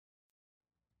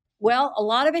Well, a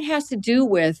lot of it has to do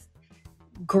with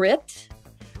grit,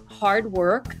 hard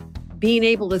work, being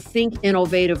able to think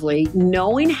innovatively,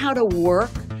 knowing how to work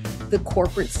the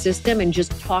corporate system and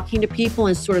just talking to people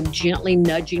and sort of gently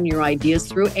nudging your ideas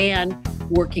through and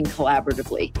working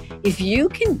collaboratively. If you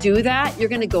can do that, you're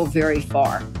going to go very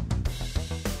far.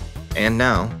 And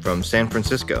now, from San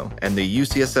Francisco and the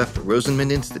UCSF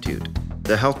Rosenman Institute,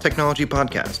 the Health Technology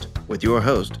Podcast with your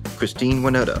host, Christine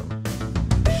Winoto.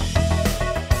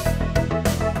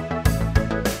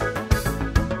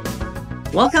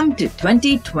 Welcome to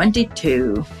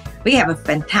 2022. We have a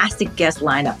fantastic guest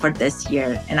lineup for this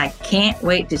year, and I can't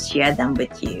wait to share them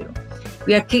with you.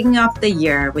 We are kicking off the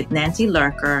year with Nancy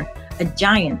Lurker, a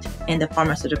giant in the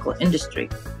pharmaceutical industry.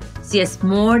 She has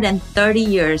more than 30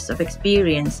 years of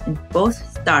experience in both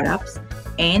startups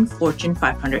and Fortune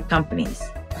 500 companies.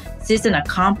 She's an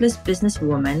accomplished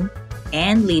businesswoman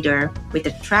and leader with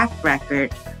a track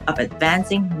record of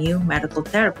advancing new medical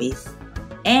therapies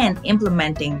and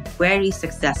implementing very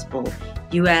successful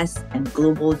U.S. and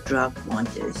global drug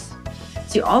launches.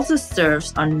 She also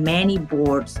serves on many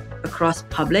boards across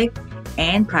public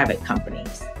and private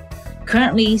companies.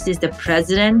 Currently, she's the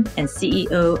president and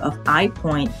CEO of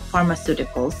EyePoint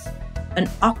Pharmaceuticals, an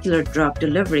ocular drug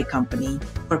delivery company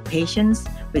for patients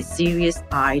with serious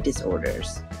eye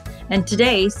disorders. And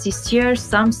today, she shares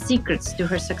some secrets to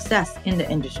her success in the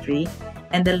industry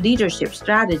and the leadership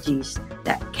strategies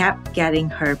that kept getting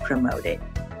her promoted.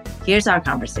 Here's our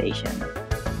conversation.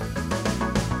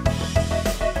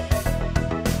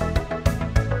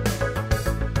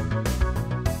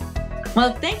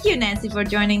 Well, thank you, Nancy, for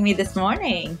joining me this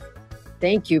morning.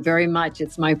 Thank you very much.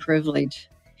 It's my privilege.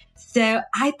 So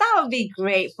I thought it would be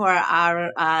great for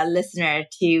our listener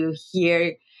to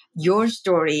hear your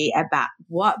story about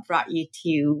what brought you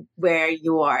to where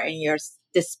you are in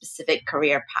this specific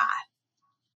career path.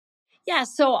 Yeah,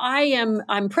 so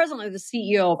I'm presently the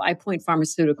CEO of EyePoint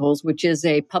Pharmaceuticals, which is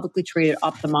a publicly traded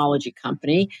ophthalmology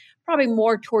company, probably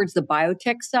more towards the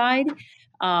biotech side.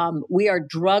 We are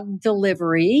drug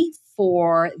delivery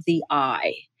for the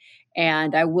eye.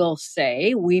 And I will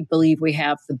say, we believe we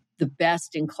have the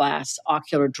best in class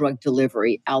ocular drug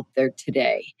delivery out there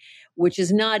today, which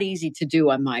is not easy to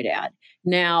do, I might add.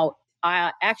 Now,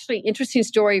 actually, interesting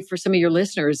story for some of your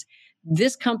listeners.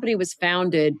 This company was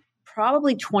founded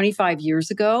probably 25 years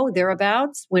ago,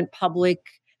 thereabouts, went public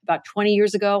about 20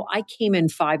 years ago. I came in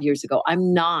 5 years ago.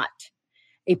 I'm not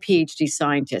a PhD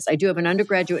scientist. I do have an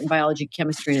undergraduate in biology,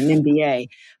 chemistry, and an MBA,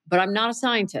 but I'm not a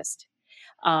scientist.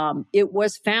 It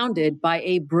was founded by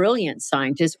a brilliant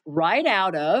scientist right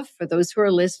out of, for those who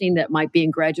are listening that might be in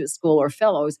graduate school or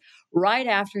fellows, right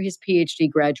after his PhD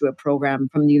graduate program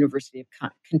from the University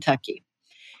of Kentucky.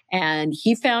 And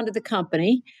he founded the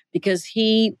company because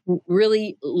he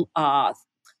really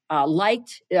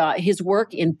liked his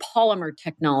work in polymer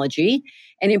technology,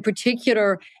 and in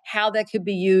particular, how that could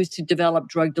be used to develop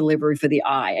drug delivery for the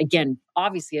eye. Again,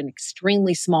 obviously an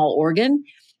extremely small organ,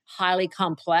 highly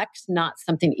complex, not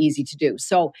something easy to do.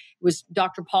 So it was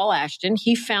Dr. Paul Ashton.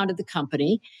 He founded the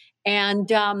company, and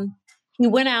he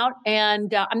went out,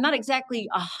 and I'm not exactly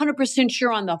 100%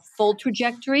 sure on the full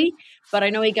trajectory, but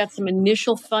I know he got some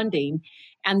initial funding.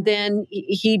 And then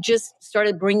he just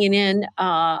started bringing in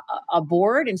a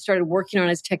board and started working on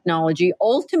his technology.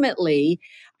 Ultimately,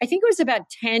 I think it was about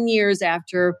 10 years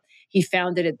after he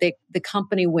founded it, the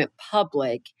company went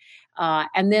public.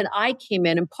 And then I came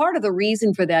in. And part of the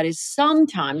reason for that is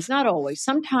sometimes, not always,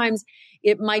 sometimes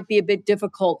it might be a bit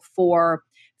difficult for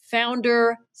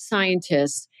founder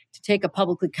scientists to take a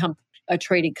publicly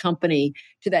traded company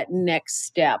to that next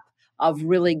step of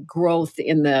really growth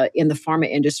in the pharma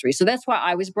industry. So that's why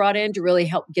I was brought in, to really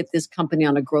help get this company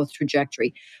on a growth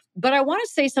trajectory. But I want to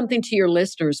say something to your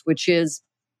listeners, which is,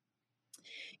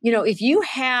 if you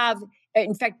have,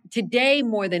 in fact, today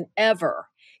more than ever,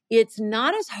 it's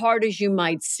not as hard as you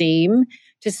might seem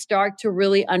to start to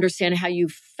really understand how you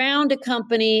found a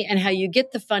company and how you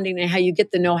get the funding and how you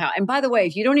get the know-how. And by the way,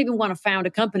 if you don't even want to found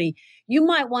a company, you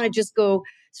might want to just go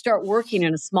start working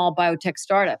in a small biotech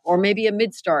startup, or maybe a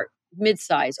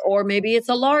mid-size, or maybe it's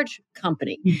a large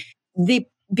company.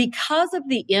 Because of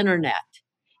the internet,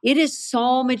 it is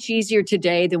so much easier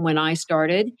today than when I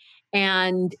started.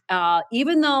 And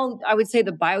even though I would say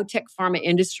the biotech pharma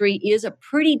industry is a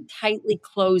pretty tightly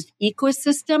closed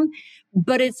ecosystem,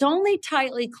 but it's only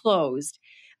tightly closed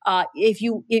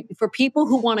for people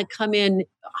who want to come in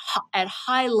at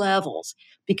high levels,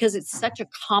 because it's such a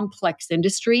complex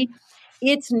industry.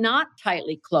 It's not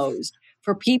tightly closed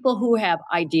for people who have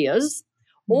ideas,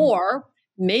 or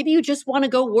maybe you just want to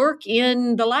go work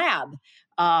in the lab.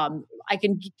 I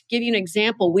can give you an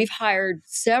example. We've hired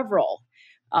several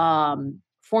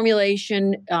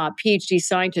formulation PhD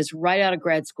scientists right out of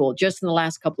grad school just in the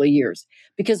last couple of years,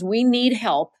 because we need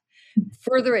help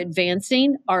further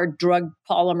advancing our drug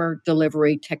polymer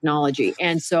delivery technology.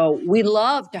 And so we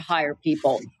love to hire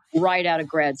people right out of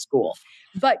grad school.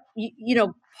 But,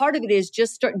 part of it is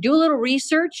just do a little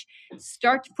research,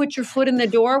 start to put your foot in the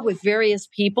door with various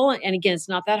people. And again, it's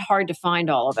not that hard to find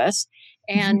all of us.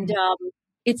 And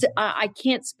I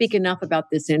can't speak enough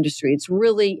about this industry. It's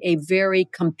really a very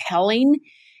compelling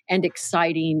and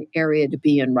exciting area to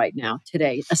be in right now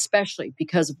today, especially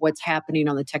because of what's happening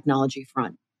on the technology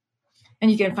front.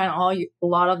 And you can find a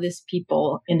lot of these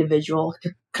people, individual,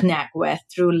 to connect with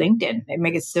through LinkedIn. They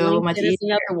make it so LinkedIn much easier. Is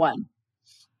another one.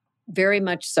 Very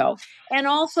much so. And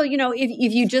also,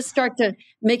 if you just start to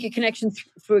make a connection,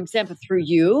 for example, through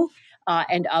you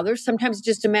and others, sometimes it's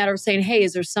just a matter of saying, hey,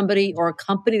 is there somebody or a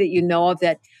company that you know of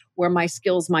that where my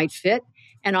skills might fit?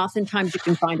 And oftentimes you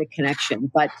can find a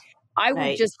connection. But I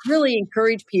would just really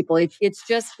encourage people.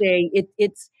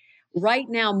 It's right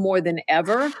now more than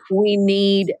ever, we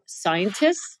need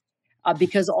scientists.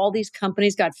 Because all these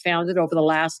companies got founded over the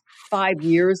last 5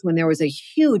 years when there was a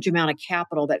huge amount of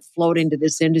capital that flowed into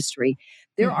this industry.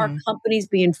 There are companies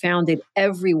being founded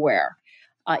everywhere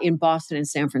in Boston and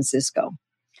San Francisco.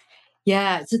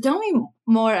 Yeah. So tell me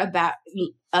more about,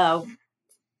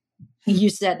 you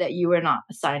said that you were not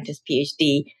a scientist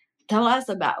PhD. Tell us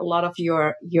about a lot of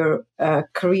your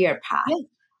career path. Yeah.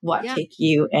 What took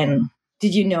you, and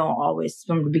did you know always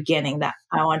from the beginning that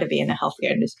I want to be in the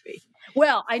healthcare industry?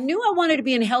 Well, I knew I wanted to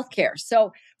be in healthcare.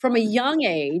 So from a young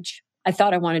age, I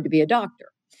thought I wanted to be a doctor.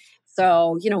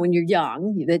 So, when you're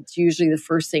young, that's usually the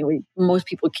first thing most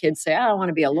kids say, I want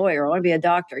to be a lawyer, I want to be a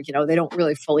doctor. They don't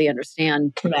really fully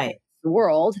understand the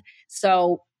world.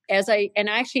 So I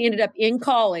actually ended up in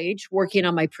college working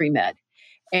on my pre-med.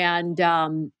 And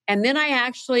then I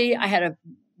had a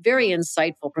very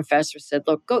insightful professor said,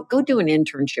 look, go do an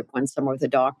internship one summer with a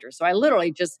doctor. So I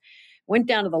literally just went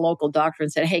down to the local doctor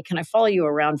and said, hey, can I follow you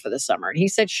around for the summer? And he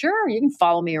said, sure, you can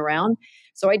follow me around.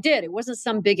 So I did. It wasn't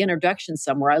some big introduction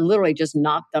somewhere. I literally just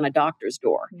knocked on a doctor's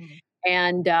door.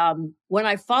 And when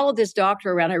I followed this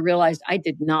doctor around, I realized I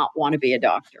did not want to be a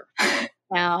doctor.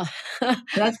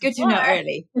 That's good to know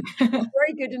early.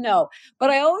 Very good to know. But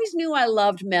I always knew I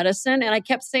loved medicine, and I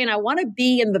kept saying I want to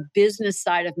be in the business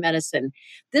side of medicine.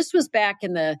 This was back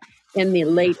in the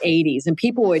late 80s, and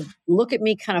people would look at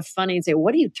me kind of funny and say,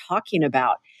 what are you talking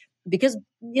about? Because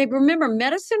remember,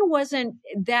 medicine wasn't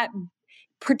that,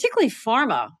 particularly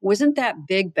pharma, wasn't that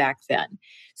big back then.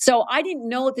 So I didn't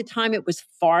know at the time it was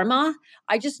pharma.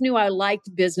 I just knew I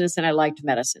liked business and I liked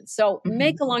medicine. So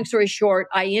make a long story short,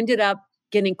 I ended up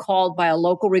getting called by a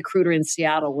local recruiter in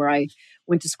Seattle where I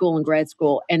went to school and grad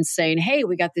school and saying, hey,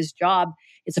 we got this job.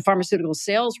 It's a pharmaceutical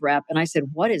sales rep. And I said,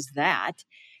 what is that?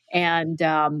 And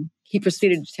he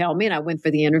proceeded to tell me, and I went for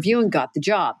the interview and got the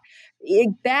job.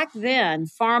 Back then,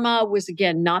 pharma was,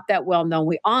 again, not that well known.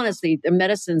 The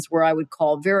medicines were, I would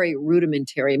call, very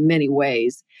rudimentary in many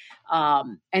ways.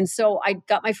 And so I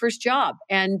got my first job,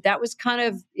 and that was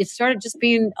it started just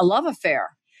being a love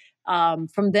affair.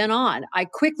 From then on, I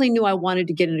quickly knew I wanted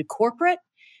to get into corporate.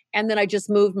 And then I just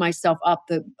moved myself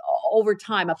over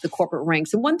time up the corporate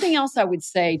ranks. And one thing else I would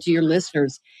say to your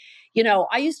listeners,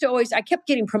 I kept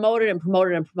getting promoted and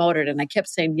promoted and promoted. And I kept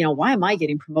saying, why am I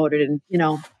getting promoted? And,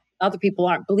 other people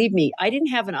aren't. Believe me, I didn't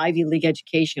have an Ivy League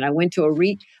education. I went to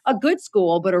a good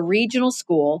school, but a regional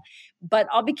school. But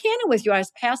I'll be candid with you, I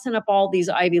was passing up all these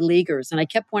Ivy Leaguers. And I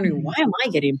kept wondering, why am I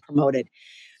getting promoted?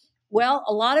 Well,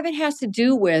 a lot of it has to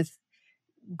do with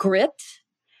grit,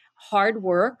 hard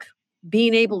work,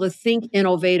 being able to think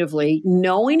innovatively,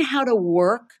 knowing how to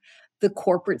work the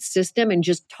corporate system and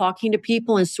just talking to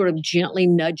people and sort of gently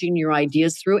nudging your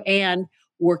ideas through and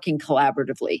working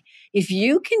collaboratively. If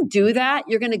you can do that,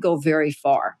 you're going to go very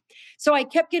far. So I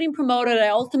kept getting promoted. I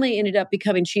ultimately ended up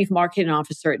becoming chief marketing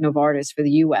officer at Novartis for the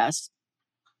US.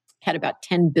 Had about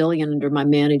 10 billion under my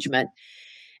management.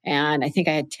 And I think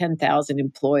I had 10,000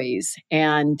 employees.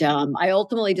 And I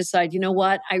ultimately decided,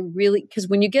 because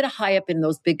when you get high up in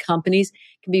those big companies,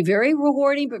 it can be very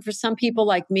rewarding. But for some people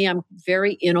like me, I'm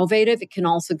very innovative. It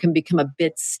can become a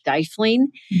bit stifling.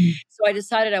 So I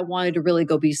decided I wanted to really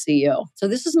go be CEO. So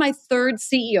this is my third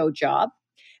CEO job.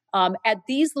 At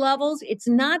these levels, it's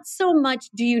not so much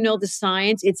do you know the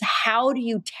science, it's how do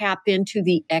you tap into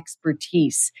the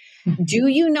expertise? Do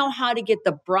you know how to get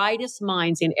the brightest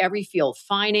minds in every field,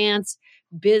 finance,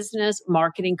 business,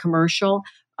 marketing, commercial,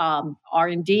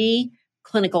 R&D,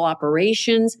 clinical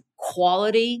operations,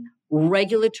 quality,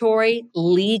 regulatory,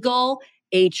 legal,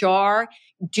 HR?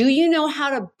 Do you know how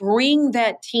to bring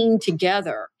that team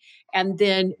together and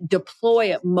then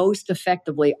deploy it most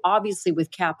effectively, obviously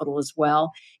with capital as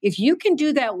well. If you can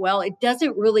do that well, it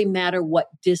doesn't really matter what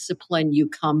discipline you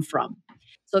come from.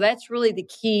 So that's really the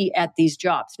key at these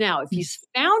jobs. Now, if you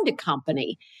found a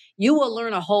company, you will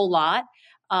learn a whole lot.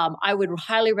 I would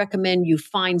highly recommend you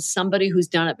find somebody who's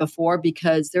done it before,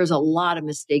 because there's a lot of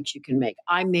mistakes you can make.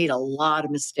 I made a lot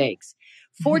of mistakes.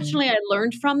 Fortunately, I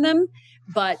learned from them,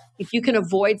 but if you can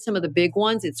avoid some of the big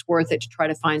ones, it's worth it to try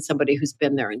to find somebody who's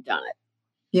been there and done it.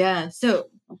 Yeah. So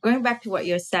going back to what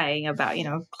you're saying about,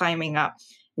 climbing up,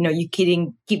 you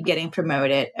keep getting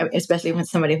promoted, especially when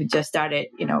somebody who just started,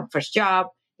 first job,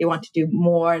 they want to do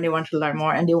more and they want to learn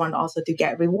more and they want also to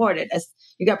get rewarded. As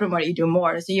you get promoted, you do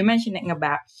more. So you're mentioning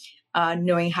about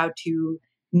knowing how to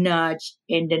nudge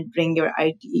and then bring your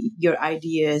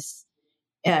ideas,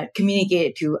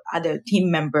 communicate it to other team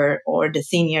member or the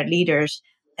senior leaders.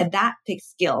 And that takes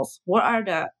skills. What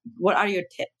are your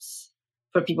tips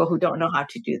for people who don't know how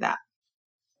to do that?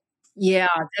 Yeah,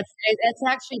 that's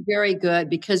actually very good,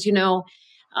 because, though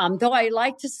I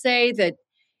like to say that,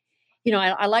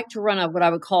 I like to run what I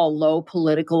would call a low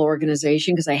political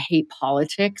organization, because I hate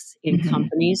politics in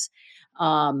companies.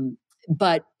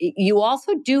 But you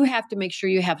also do have to make sure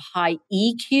you have high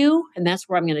EQ. And that's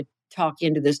where I'm going to talk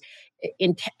into this,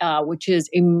 which is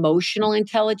emotional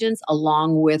intelligence,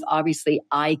 along with obviously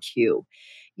IQ.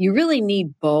 You really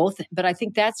need both, but I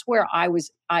think that's where I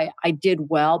did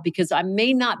well, because I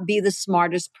may not be the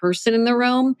smartest person in the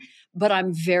room, but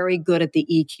I'm very good at the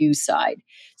EQ side.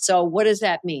 So what does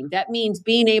that mean? That means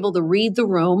being able to read the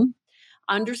room,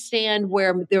 understand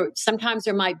where sometimes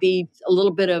there might be a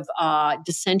little bit of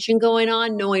dissension going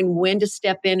on, knowing when to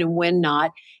step in and when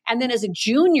not. And then as a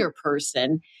junior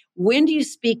person, when do you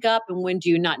speak up and when do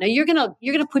you not? Now you're gonna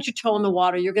put your toe in the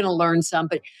water. You're gonna learn some,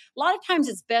 but a lot of times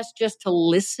it's best just to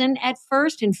listen at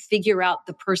first and figure out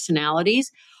the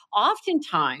personalities.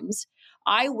 Oftentimes,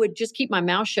 I would just keep my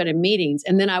mouth shut in meetings,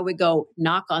 and then I would go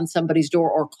knock on somebody's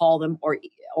door or call them or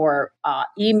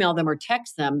email them or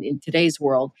text them in today's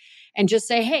world, and just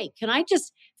say, "Hey, can I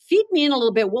just feed me in a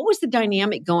little bit? What was the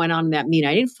dynamic going on in that meeting?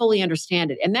 I didn't fully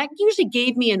understand it," and that usually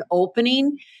gave me an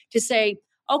opening to say,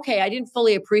 "Okay, I didn't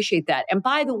fully appreciate that. And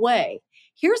by the way,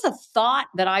 here's a thought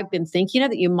that I've been thinking of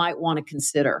that you might want to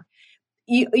consider."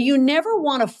 You never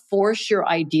want to force your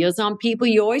ideas on people.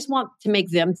 You always want to make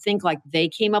them think like they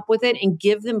came up with it and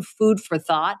give them food for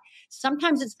thought.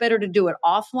 Sometimes it's better to do it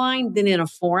offline than in a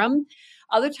forum.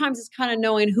 Other times it's kind of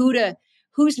knowing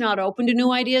who's not open to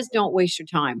new ideas. Don't waste your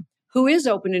time. Who is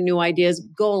open to new ideas,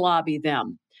 go lobby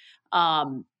them.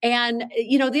 The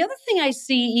other thing I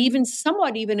see, even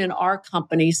in our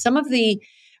company,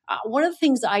 one of the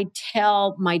things I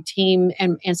tell my team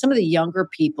and some of the younger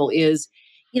people is,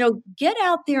 get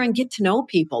out there and get to know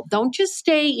people. Don't just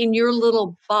stay in your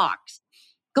little box.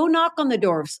 Go knock on the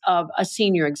doors of a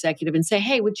senior executive and say,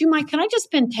 "Hey, would you mind? Can I just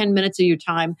spend 10 minutes of your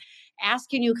time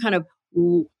asking you kind of,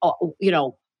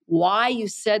 why you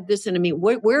said this? And I mean,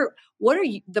 what are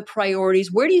the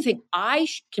priorities? Where do you think I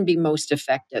can be most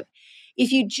effective?"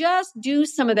 If you just do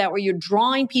some of that where you're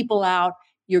drawing people out,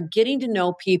 you're getting to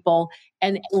know people,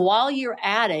 and while you're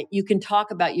at it, you can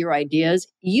talk about your ideas,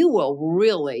 you will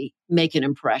really make an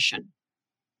impression.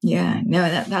 Yeah, no,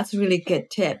 that's a really good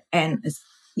tip. And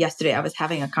yesterday I was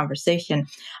having a conversation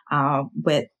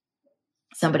with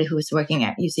somebody who's working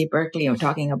at UC Berkeley and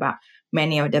talking about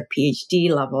many of the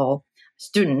PhD level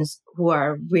students who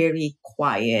are very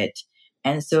quiet.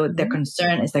 And so the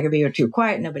concern is like, if you're too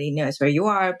quiet, nobody knows where you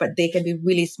are, but they can be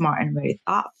really smart and very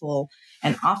thoughtful.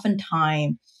 And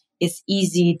oftentimes it's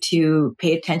easy to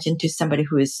pay attention to somebody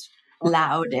who is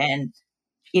loud and,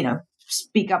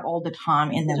 speak up all the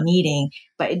time in the meeting,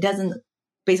 but it doesn't,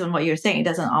 based on what you're saying, it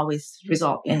doesn't always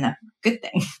result in a good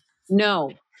thing.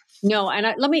 No.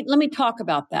 And let me talk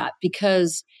about that,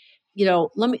 because,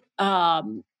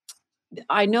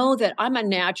 I know that I'm a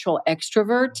natural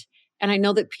extrovert, and I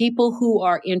know that people who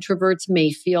are introverts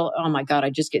may feel, "Oh my God, I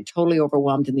just get totally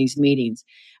overwhelmed in these meetings."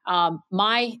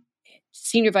 My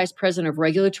senior vice president of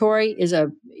regulatory is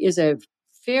a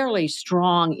fairly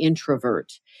strong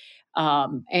introvert.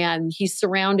 And he's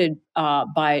surrounded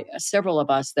by several of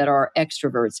us that are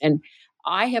extroverts. And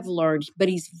I have learned, but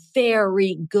he's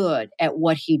very good at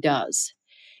what he does.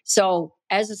 So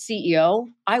as a CEO,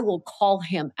 I will call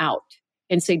him out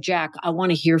and say, "Jack, I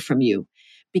want to hear from you,"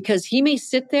 because he may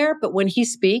sit there, but when he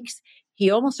speaks, he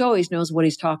almost always knows what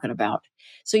he's talking about.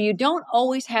 So you don't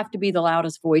always have to be the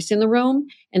loudest voice in the room.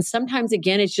 And sometimes,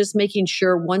 again, it's just making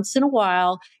sure once in a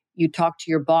while you talk to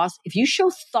your boss. If you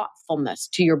show thoughtfulness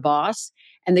to your boss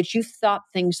and that you've thought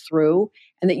things through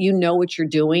and that you know what you're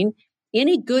doing,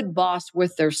 Any good boss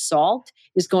worth their salt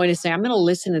is going to say, I'm going to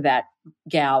listen to that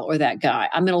gal or that guy.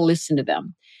 I'm going to listen to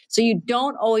them. So you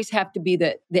don't always have to be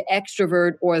the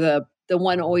extrovert or the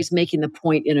one always making the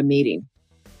point in a meeting.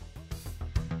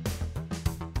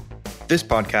 This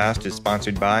podcast is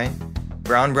sponsored by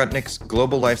Brown Rudnick's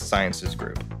Global Life Sciences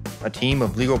Group, a team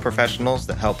of legal professionals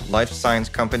that help life science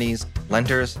companies,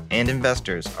 lenders, and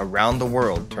investors around the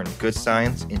world turn good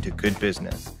science into good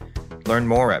business. Learn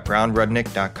more at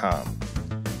brownrudnick.com.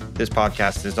 This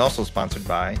podcast is also sponsored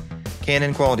by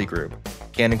Canon Quality Group.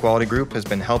 Canon Quality Group has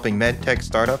been helping medtech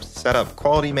startups set up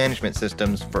quality management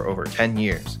systems for over 10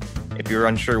 years. If you're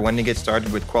unsure when to get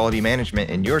started with quality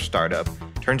management in your startup,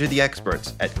 turn to the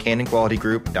experts at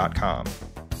canonqualitygroup.com.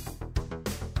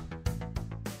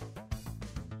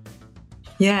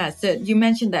 Yeah, so you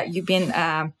mentioned that you've been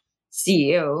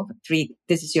CEO.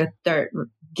 This is your third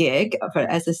gig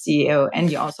as a CEO,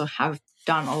 and you also have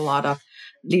done a lot of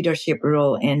leadership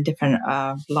role in different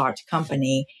large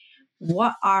company.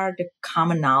 What are the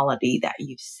commonality that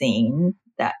you've seen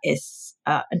that is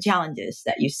challenges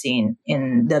that you've seen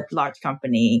in the large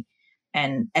company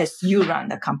and as you run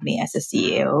the company as a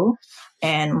CEO,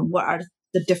 and what are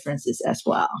the differences as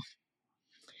well?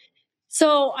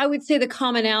 So I would say the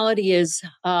commonality is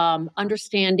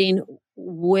understanding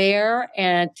where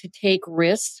and to take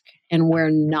risk and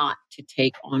where not to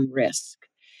take on risk.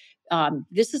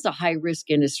 This is a high risk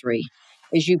industry.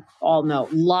 As you all know,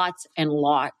 lots and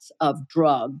lots of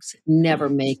drugs never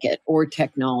make it, or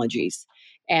technologies.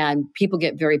 And people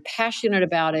get very passionate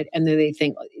about it, and then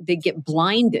they get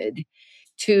blinded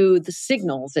to the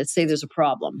signals that say there's a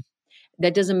problem.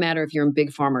 That doesn't matter if you're in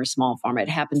big pharma or small pharma, it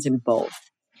happens in both.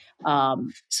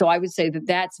 So I would say that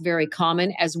that's very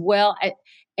common as well.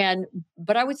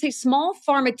 But I would say small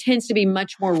pharma tends to be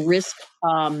much more risk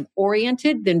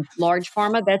oriented than large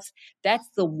pharma. That's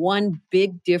the one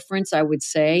big difference, I would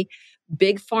say.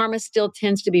 Big pharma still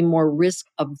tends to be more risk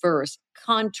averse,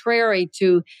 contrary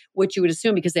to what you would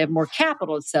assume because they have more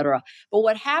capital, et cetera. But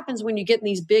what happens when you get in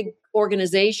these big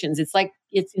organizations, it's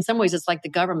in some ways, it's like the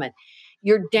government.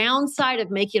 Your downside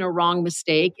of making a wrong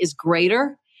mistake is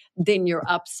greater than your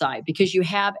upside because you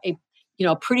have a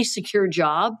pretty secure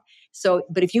job. So,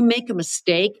 but if you make a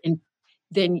mistake and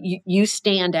then you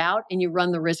stand out and you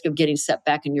run the risk of getting set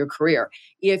back in your career.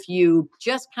 If you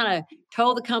just kind of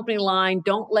toe the company line,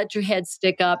 don't let your head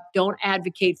stick up, don't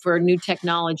advocate for a new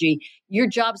technology, your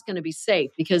job's going to be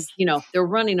safe because, they're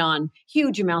running on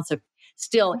huge amounts of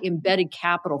still embedded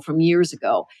capital from years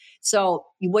ago. So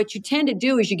what you tend to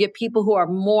do is you get people who are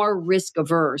more risk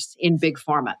averse in big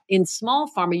pharma. In small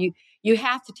pharma, you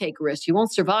have to take risks. You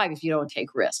won't survive if you don't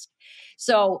take risks.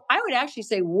 So I would actually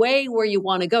say way where you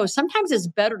want to go. Sometimes it's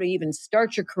better to even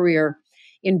start your career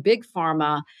in big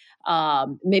pharma,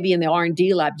 maybe in the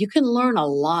R&D lab. You can learn a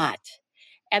lot.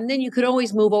 And then you could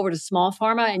always move over to small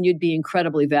pharma and you'd be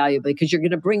incredibly valuable because you're going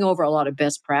to bring over a lot of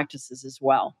best practices as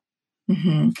well.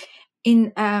 Mm-hmm.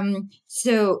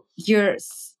 So you're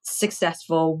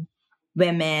successful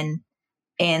women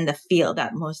in the field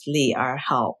that mostly are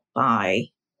helped by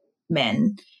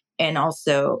men. And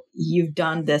also you've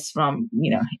done this from,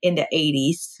 in the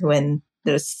 80s when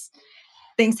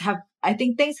things have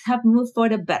moved for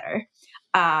the better.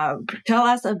 Tell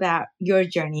us about your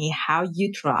journey, how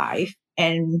you thrive,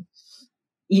 and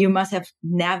you must have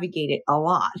navigated a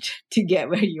lot to get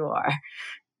where you are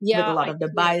with a lot of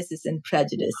the biases and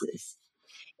prejudices.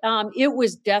 It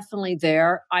was definitely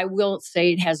there. I will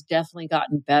say it has definitely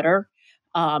gotten better.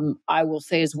 I will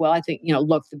say as well, I think,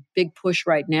 look, the big push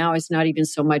right now is not even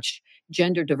so much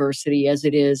gender diversity as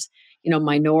it is,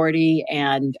 minority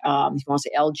and if you want to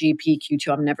say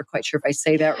LGBTQ2, I'm never quite sure if I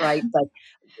say that right, but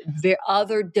the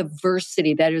other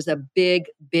diversity, that is a big,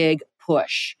 big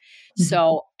push. Mm-hmm.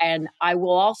 So, and I will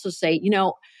also say,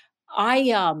 it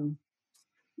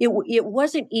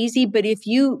wasn't easy, but if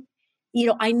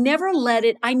I never let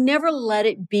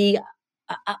it be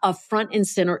a front and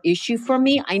center issue for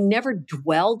me. I never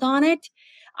dwelled on it.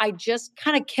 I just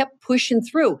kind of kept pushing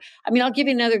through. I mean, I'll give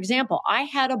you another example. I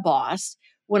had a boss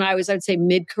when I was, I'd say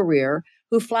mid-career,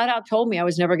 who flat out told me I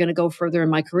was never going to go further in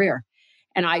my career.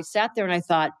 And I sat there and I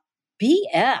thought,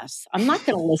 BS, I'm not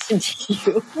going to listen to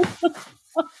you.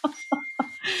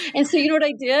 And so you know what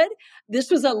I did?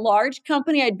 This was a large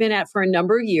company I'd been at for a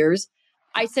number of years.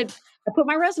 I put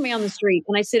my resume on the street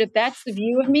and I said, if that's the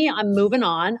view of me, I'm moving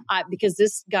on because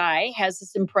this guy has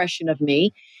this impression of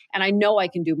me and I know I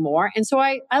can do more. And so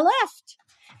I left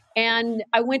and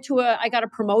I got a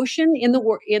promotion in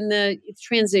the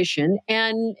transition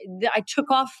and I took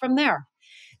off from there.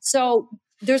 So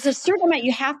there's a certain amount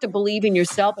you have to believe in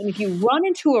yourself. And if you run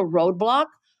into a roadblock,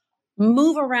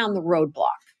 move around the roadblock.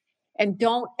 And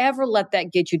don't ever let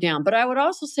that get you down. But I would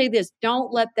also say this,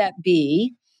 don't let that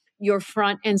be your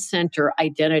front and center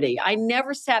identity. I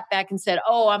never sat back and said,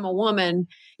 oh, I'm a woman,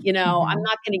 I'm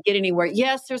not going to get anywhere.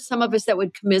 Yes, there's some of us that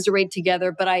would commiserate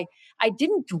together, but I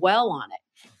didn't dwell on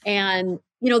it. And,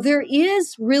 there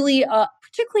is really,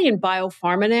 particularly in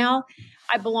biopharma now,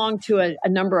 I belong to a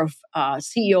number of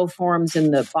CEO forums in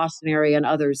the Boston area and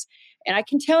others. And I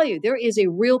can tell you, there is a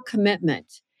real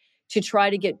commitment to try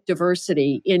to get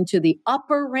diversity into the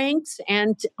upper ranks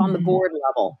and on the board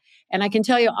level. And I can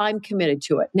tell you, I'm committed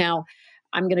to it. Now,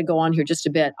 I'm going to go on here just a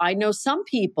bit. I know some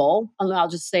people, I'll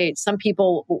just say it, some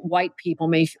people, white people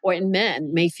and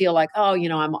men may feel like, oh,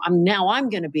 I'm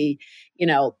going to be,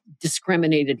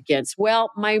 discriminated against.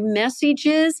 Well, my message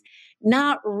is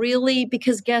not really,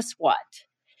 because guess what?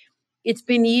 It's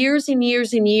been years and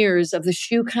years and years of the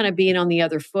shoe kind of being on the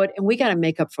other foot, and we got to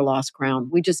make up for lost ground.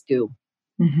 We just do.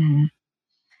 Mm-hmm.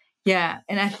 Yeah.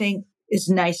 And I think it's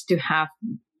nice to have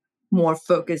more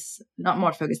focus, not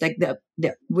more focus, like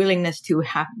the willingness to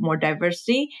have more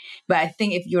diversity. But I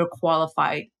think if you're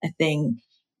qualified, I think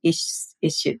it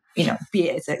should, be,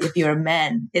 if you're a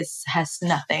man, it has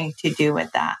nothing to do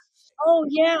with that. Oh,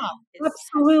 yeah,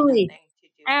 absolutely.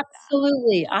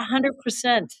 Absolutely.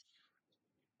 100%.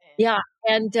 Yeah.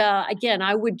 And again,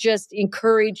 I would just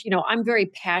encourage, I'm very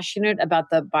passionate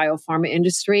about the biopharma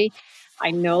industry. I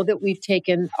know that we've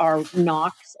taken our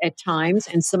knocks at times,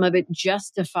 and some of it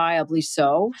justifiably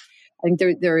so. I think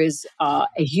there is a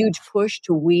huge push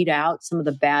to weed out some of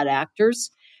the bad actors.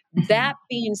 That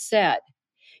being said,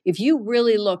 if you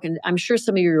really look, and I'm sure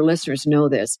some of your listeners know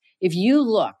this, if you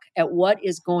look at what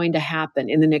is going to happen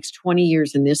in the next 20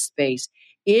 years in this space,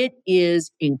 it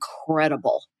is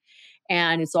incredible.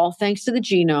 And it's all thanks to the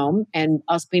genome and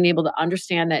us being able to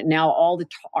understand that now all the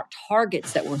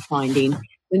targets that we're finding,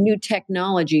 the new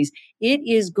technologies, it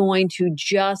is going to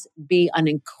just be an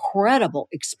incredible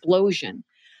explosion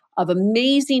of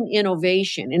amazing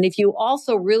innovation. And if you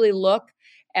also really look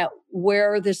at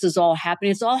where this is all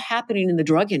happening, it's all happening in the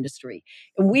drug industry.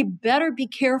 And we better be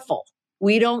careful.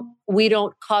 We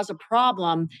don't cause a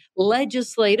problem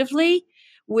legislatively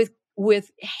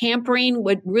with hampering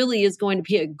what really is going to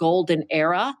be a golden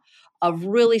era of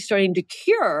really starting to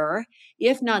cure,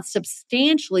 if not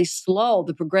substantially slow,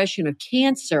 the progression of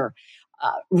cancer,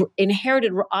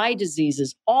 inherited eye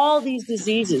diseases, all these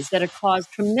diseases that have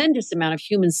caused tremendous amount of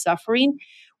human suffering.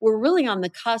 We're really on the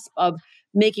cusp of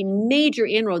making major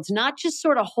inroads, not just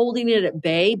sort of holding it at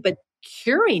bay, but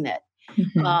curing it.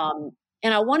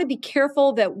 And I want to be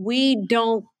careful that we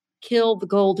don't kill the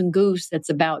golden goose that's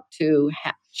about to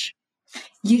hatch.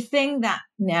 You think that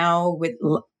now with,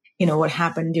 what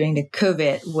happened during the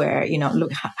COVID, where,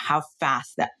 look how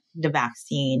fast that the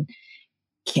vaccine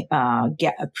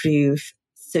get approved.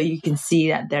 So you can see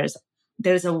that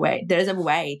there's a way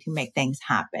to make things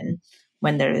happen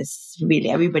when there is really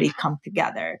everybody come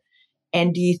together.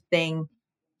 And do you think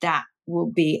that will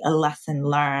be a lesson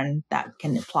learned that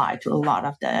can apply to a lot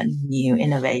of the new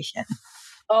innovation?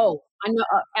 Oh, I know,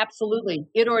 absolutely.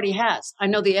 It already has. I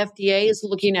know the FDA is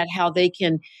looking at how they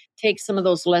can take some of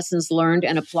those lessons learned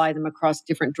and apply them across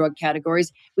different drug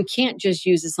categories. We can't just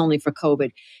use this only for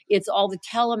COVID. It's all the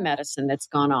telemedicine that's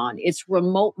gone on. It's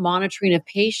remote monitoring of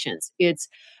patients.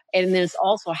 And then it's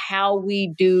also how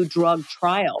we do drug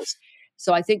trials.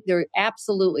 So I think there's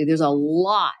a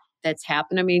lot that's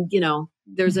happened. I mean,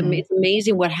 it's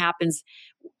amazing what happens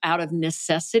out of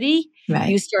necessity. Right.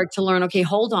 You start to learn, okay,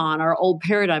 hold on, our old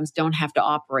paradigms don't have to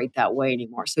operate that way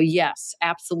anymore. So yes,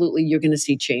 absolutely, you're going to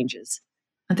see changes.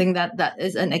 I think that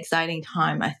is an exciting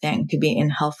time, I think, to be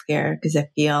in healthcare, because I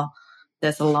feel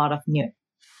there's a lot of new,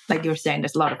 like you're saying,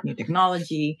 there's a lot of new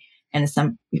technology, and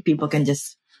some people can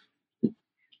just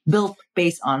build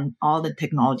based on all the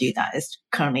technology that is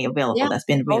currently available. Yeah. That's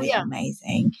been really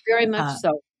amazing. Very much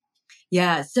so.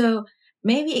 Yeah. So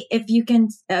maybe if you can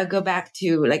go back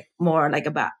to more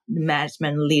about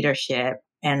management, leadership,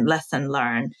 and lesson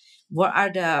learned. What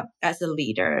are as a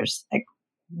leaders,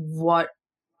 what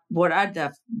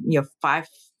are your 5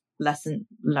 lessons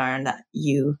learned that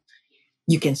you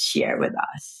can share with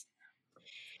us?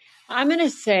 I'm going to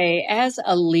say, as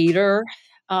a leader,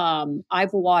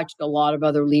 I've watched a lot of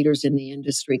other leaders in the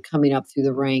industry coming up through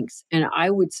the ranks. And I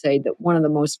would say that one of the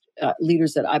most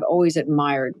leaders that I've always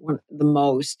admired the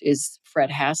most is Fred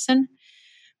Hassan,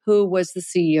 who was the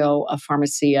CEO of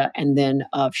Pharmacia and then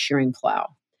of Schering-Plough.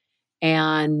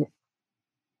 And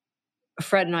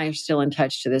Fred and I are still in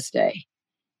touch to this day.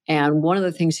 And one of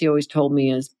the things he always told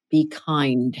me is, be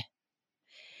kind.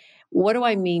 What do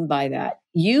I mean by that?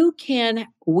 You can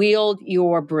wield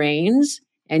your brains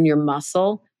and your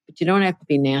muscle, but you don't have to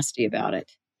be nasty about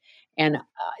it. And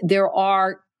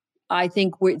I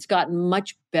think it's gotten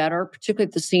much better, particularly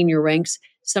at the senior ranks.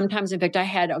 Sometimes, in fact,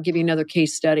 I'll give you another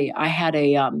case study. I had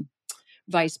a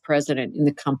vice president in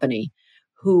the company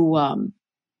who,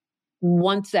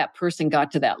 once that person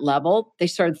got to that level, they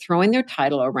started throwing their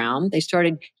title around. They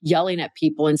started yelling at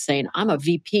people and saying, I'm a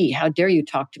VP. How dare you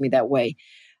talk to me that way?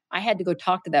 I had to go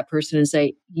talk to that person and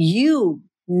say, you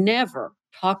never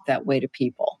talk that way to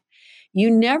people.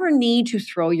 You never need to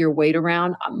throw your weight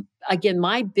around. Again,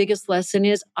 my biggest lesson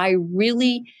is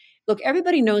look,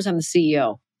 everybody knows I'm the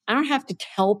CEO. I don't have to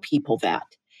tell people that.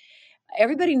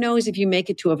 Everybody knows if you make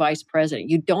it to a vice president,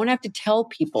 you don't have to tell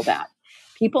people that.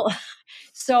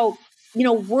 So,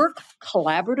 work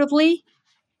collaboratively,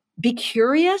 be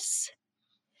curious,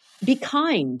 be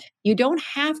kind. You don't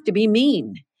have to be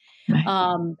mean.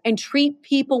 Right. And treat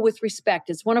people with respect.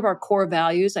 It's one of our core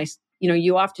values.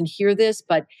 You often hear this,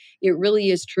 but it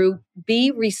really is true.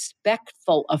 Be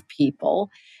respectful of people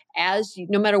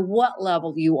no matter what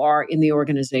level you are in the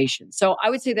organization. So I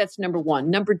would say that's number one.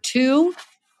 Number two,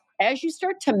 as you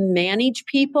start to manage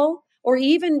people, or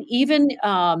even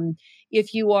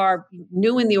if you are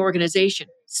new in the organization,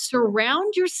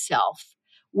 surround yourself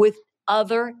with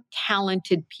other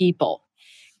talented people.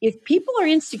 If people are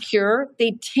insecure,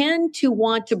 they tend to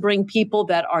want to bring people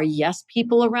that are yes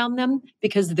people around them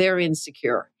because they're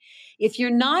insecure. If you're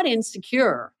not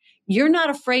insecure, you're not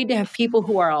afraid to have people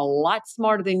who are a lot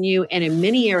smarter than you and in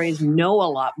many areas know a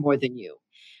lot more than you.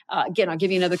 Again, I'll give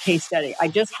you another case study. I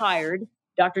just hired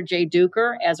Dr. Jay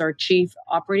Duker as our Chief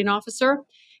Operating Officer.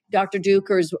 Dr.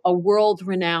 Duker is a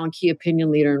world-renowned key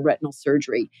opinion leader in retinal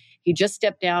surgery. He just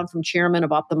stepped down from chairman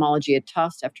of ophthalmology at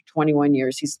Tufts after 21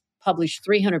 years. He's published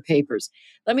 300 papers.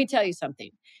 Let me tell you something.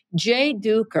 Jay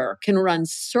Duker can run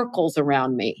circles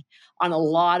around me on a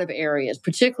lot of areas,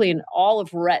 particularly in all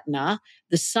of retina,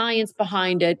 the science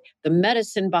behind it, the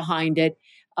medicine behind it.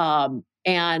 But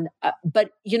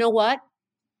you know what?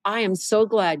 I am so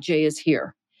glad Jay is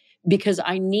here because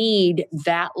I need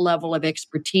that level of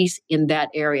expertise in that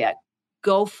area.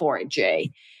 Go for it,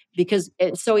 Jay. Because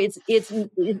it's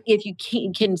if you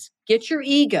can get your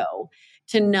ego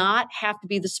to not have to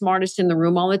be the smartest in the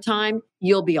room all the time,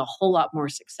 you'll be a whole lot more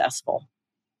successful.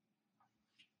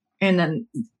 And then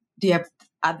do you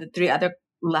have the 3 other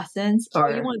lessons?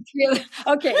 Or you want 3 other?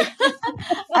 Okay.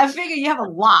 I figure you have a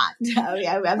lot.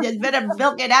 I'm just better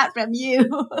milk it out from you.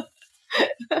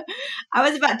 I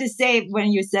was about to say,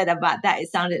 when you said about that,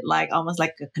 it sounded almost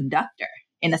like a conductor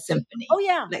in a symphony. Oh,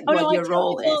 yeah. What your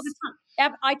role is.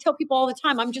 I tell people all the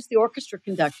time, I'm just the orchestra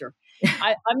conductor.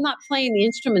 I'm not playing the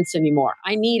instruments anymore.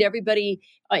 I need everybody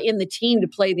in the team to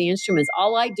play the instruments.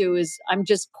 All I do is I'm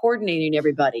just coordinating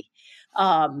everybody.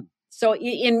 So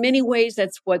in many ways,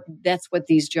 that's what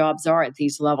these jobs are at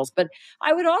these levels. But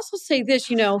I would also say this,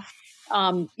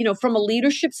 from a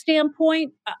leadership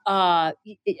standpoint, what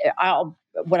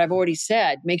I've already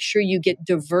said, make sure you get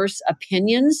diverse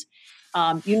opinions.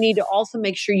 You need to also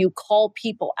make sure you call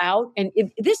people out. And if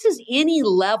this is any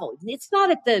level, it's not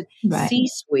at the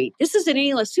C-suite. This is at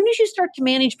any level. As soon as you start to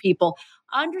manage people,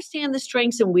 understand the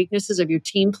strengths and weaknesses of your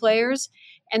team players,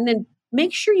 and then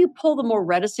make sure you pull the more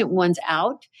reticent ones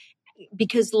out,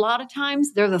 because a lot of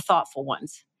times they're the thoughtful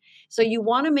ones. So you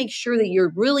want to make sure that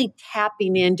you're really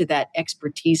tapping into that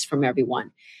expertise from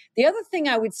everyone. The other thing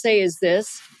I would say is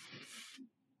this: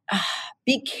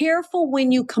 be careful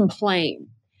when you complain.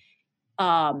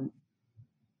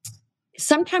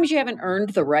 Sometimes you haven't earned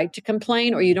the right to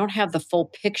complain, or you don't have the full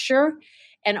picture.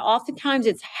 And oftentimes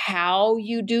it's how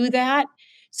you do that.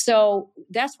 So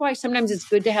that's why sometimes it's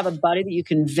good to have a buddy that you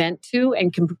can vent to,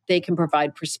 and they can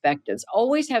provide perspectives.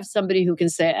 Always have somebody who can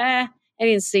say, I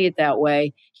didn't see it that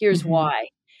way. Here's why.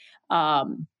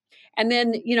 And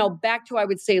then, back to, I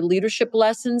would say, leadership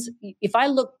lessons. If I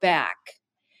look back,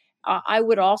 I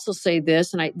would also say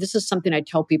this, and this is something I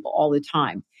tell people all the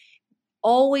time.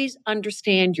 Always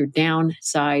understand your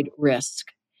downside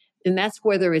risk. And that's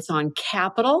whether it's on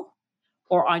capital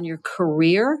or on your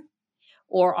career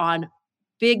or on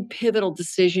big pivotal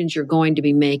decisions you're going to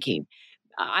be making.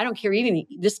 I don't care, even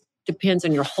this depends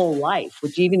on your whole life,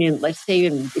 which even let's say,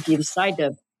 if you decide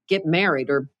to get married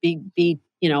or be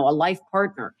a life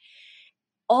partner,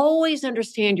 always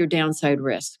understand your downside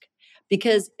risk.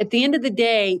 Because at the end of the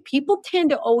day, people tend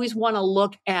to always want to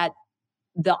look at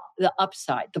the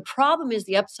upside. The problem is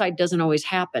the upside doesn't always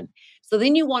happen. So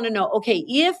then you want to know, okay,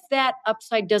 if that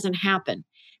upside doesn't happen,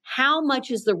 how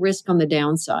much is the risk on the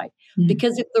downside?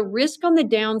 Because if the risk on the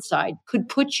downside could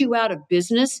put you out of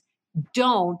business,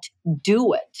 don't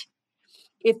do it.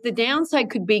 If the downside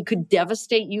could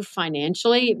devastate you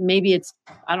financially, maybe it's,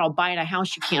 buying a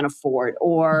house you can't afford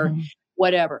or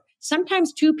whatever.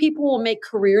 Sometimes two people will make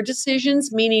career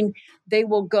decisions, meaning they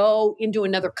will go into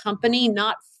another company,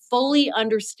 not fully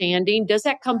understanding, does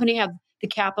that company have the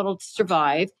capital to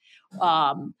survive?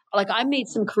 Like I made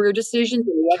some career decisions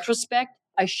in retrospect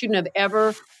I shouldn't have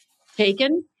ever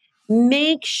taken.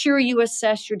 Make sure you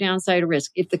assess your downside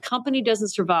risk. If the company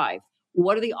doesn't survive,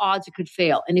 what are the odds it could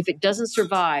fail? And if it doesn't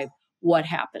survive, what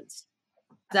happens?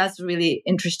 That's really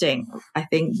interesting. I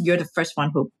think you're the first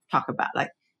one who talk about like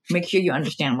make sure you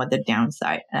understand what the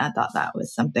downside. And I thought that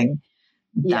was something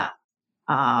that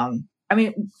I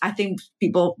mean, I think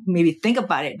people maybe think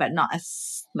about it, but not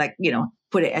as like,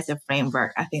 put it as a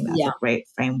framework. I think that's a great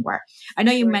framework. I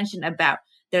know you mentioned about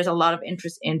there's a lot of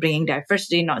interest in bringing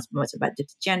diversity, not so much about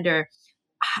just gender.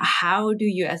 How do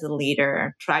you as a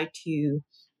leader try to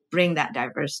bring that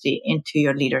diversity into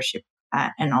your leadership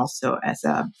and also as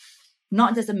a,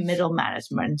 not just a middle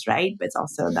management, right? But it's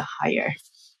also the higher.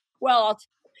 Well,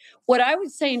 what I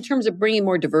would say in terms of bringing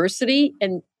more diversity,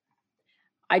 and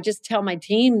I just tell my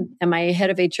team and my head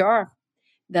of HR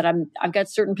that I've got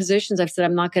certain positions. I've said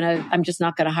I'm just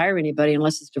not gonna hire anybody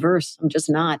unless it's diverse. I'm just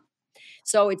not.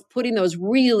 So it's putting those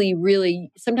really,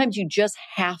 really, sometimes you just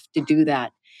have to do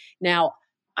that. Now,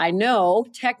 I know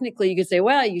technically you could say,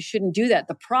 well, you shouldn't do that.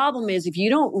 The problem is if you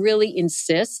don't really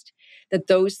insist that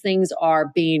those things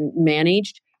are being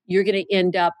managed, you're going to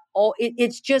end up,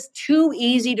 it's just too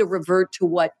easy to revert to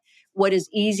what is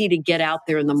easy to get out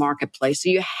there in the marketplace. So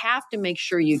you have to make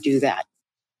sure you do that.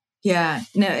 Yeah,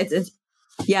 no,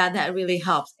 that really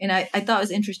helps. And I thought it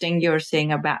was interesting you were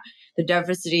saying about the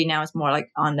diversity now is more like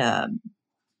on the,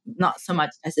 not so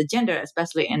much as a gender,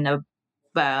 especially in the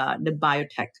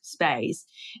biotech space.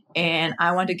 And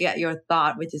I want to get your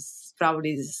thought, which is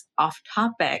probably off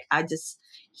topic. I just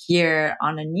hear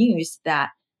on the news that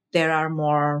there are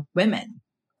more women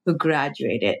who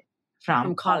graduated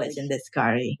from college in this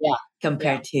country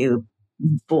compared to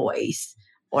boys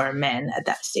or men at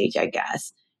that stage, I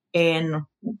guess. And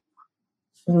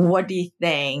what do you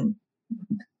think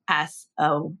as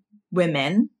a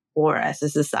women or as a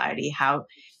society, how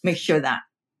make sure that,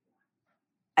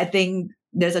 I think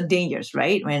there's a dangers,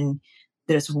 right? When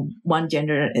there's one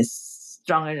gender is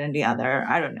stronger than the other.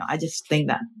 I don't know. I just think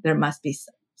that there must be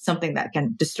something that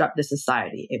can disrupt the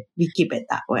society if we keep it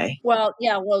that way. Well,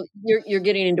 yeah. Well, you're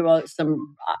getting into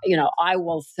some. I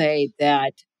will say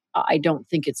that I don't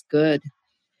think it's good.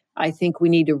 I think we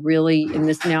need to really, in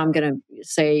this now, I'm going to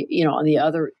say, on the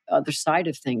other side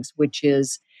of things, which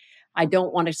is, I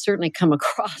don't want to certainly come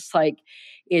across like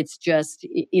it's just,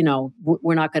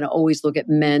 we're not going to always look at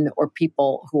men or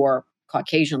people who are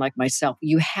Caucasian like myself.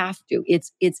 You have to.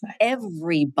 It's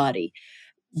everybody.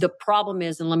 The problem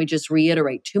is, and let me just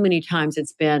reiterate, too many times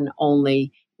it's been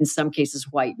only, in some cases,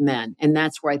 white men. And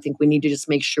that's where I think we need to just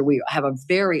make sure we have a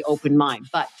very open mind.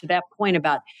 But to that point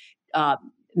about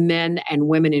men and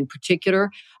women in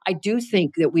particular, I do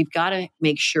think that we've got to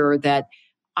make sure that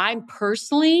I'm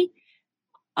personally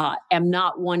am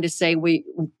not one to say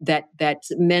that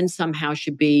men somehow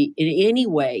should be in any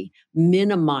way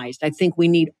minimized. I think we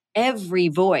need every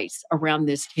voice around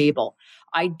this table.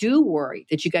 I do worry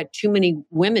that you got too many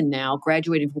women now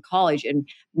graduating from college and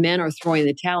men are throwing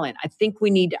the towel in. I think we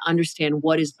need to understand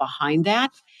what is behind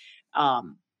that.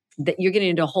 That you're getting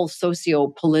into a whole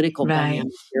socio-political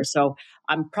dynamic here. So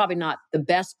I'm probably not the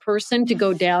best person to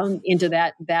go down into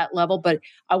that level, but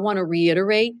I want to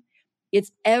reiterate,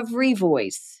 it's every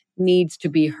voice needs to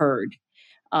be heard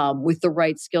with the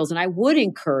right skills. And I would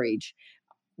encourage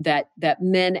that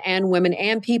men and women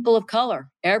and people of color,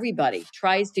 everybody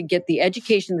tries to get the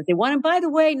education that they want. And by the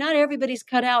way, not everybody's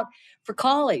cut out for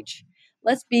college.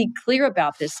 Let's be clear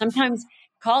about this. Sometimes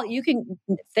you can,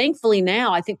 thankfully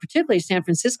now, I think particularly San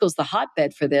Francisco is the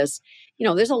hotbed for this.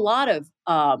 There's a lot of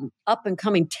up and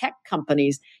coming tech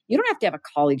companies. You don't have to have a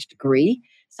college degree.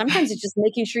 Sometimes it's just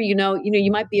making sure you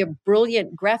might be a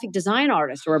brilliant graphic design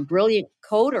artist or a brilliant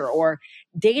coder or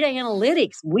data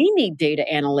analytics. We need data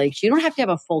analytics. You don't have to have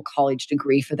a full college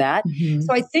degree for that. Mm-hmm.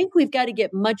 So I think we've got to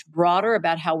get much broader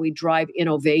about how we drive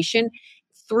innovation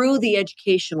through the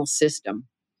educational system.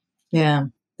 Yeah.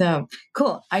 So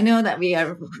cool. I know that we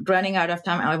are running out of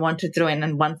time. I want to throw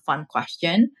in one fun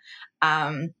question.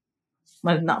 Well,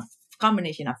 not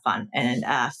combination of fun and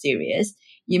serious.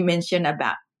 You mentioned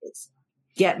about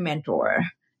get mentor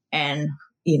and,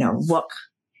 what,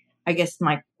 I guess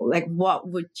what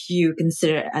would you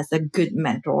consider as a good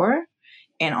mentor?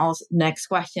 And also next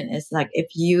question is like, if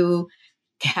you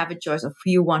have a choice of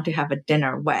who you want to have a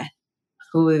dinner with,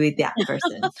 who will be that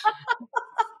person?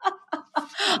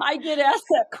 I get asked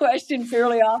that question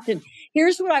fairly often.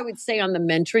 Here's what I would say on the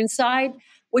mentoring side.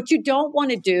 What you don't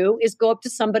want to do is go up to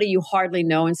somebody you hardly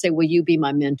know and say, will you be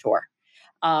my mentor?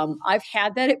 I've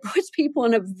had that. It puts people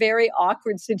in a very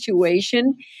awkward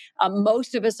situation.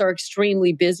 Most of us are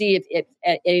extremely busy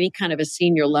at any kind of a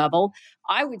senior level.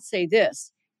 I would say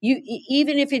this.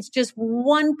 Even if it's just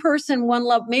one person, one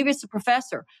level, maybe it's a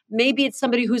professor, maybe it's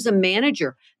somebody who's a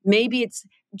manager, maybe it's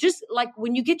just like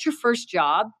when you get your first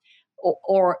job,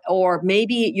 or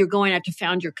maybe you're going out to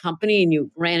found your company and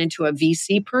you ran into a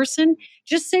VC person,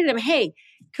 just say to them, hey,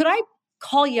 could I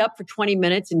call you up for 20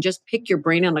 minutes and just pick your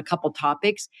brain on a couple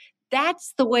topics?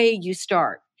 That's the way you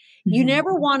start. You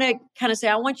never want to kind of say,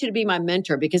 I want you to be my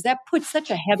mentor, because that puts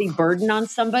such a heavy burden on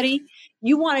somebody.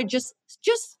 You want to just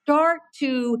start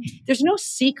to, there's no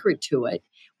secret to it.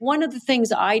 One of the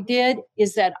things I did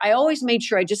is that I always made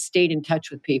sure I just stayed in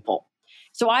touch with people.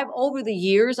 So over the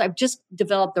years, I've just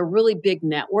developed a really big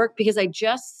network because I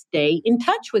just stay in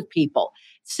touch with people.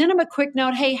 Send them a quick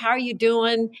note. Hey, how are you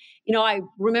doing? I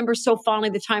remember so fondly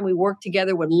the time we worked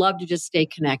together, would love to just stay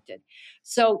connected.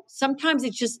 So sometimes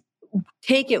it's just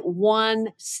take it one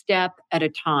step at a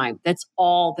time. That's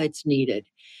all that's needed.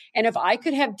 And if I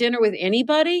could have dinner with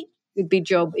anybody, it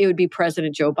would be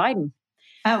President Joe Biden.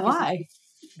 Why?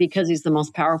 Because he's the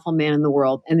most powerful man in the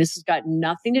world. And this has got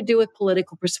nothing to do with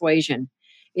political persuasion.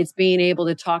 It's being able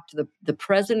to talk to the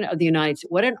president of the United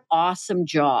States. What an awesome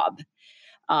job.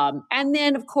 And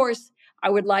then, of course, I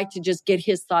would like to just get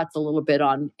his thoughts a little bit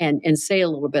on and say a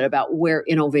little bit about where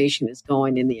innovation is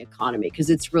going in the economy, because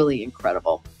it's really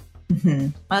incredible. Mm-hmm.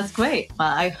 That's great. Well,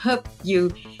 I hope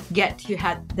you get to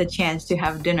have the chance to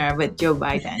have dinner with Joe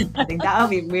Biden. I think that would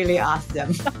be really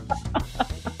awesome.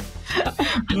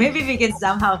 Maybe we can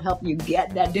somehow help you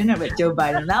get that dinner with Joe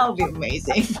Biden. That would be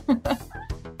amazing.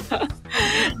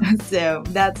 So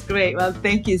that's great. Well,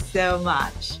 thank you so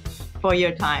much for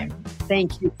your time.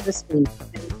 Thank you, Kristen.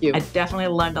 Thank you. I definitely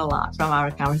learned a lot from our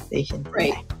conversation today.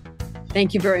 Great.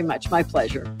 Thank you very much. My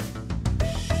pleasure.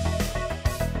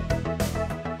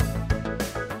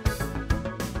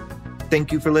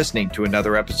 Thank you for listening to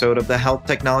another episode of the Health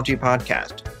Technology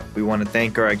Podcast. We want to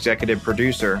thank our executive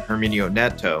producer, Herminio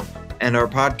Neto, and our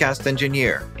podcast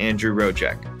engineer, Andrew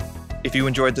Rojek. If you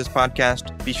enjoyed this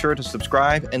podcast, be sure to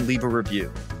subscribe and leave a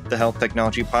review. The Health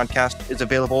Technology Podcast is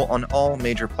available on all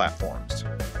major platforms.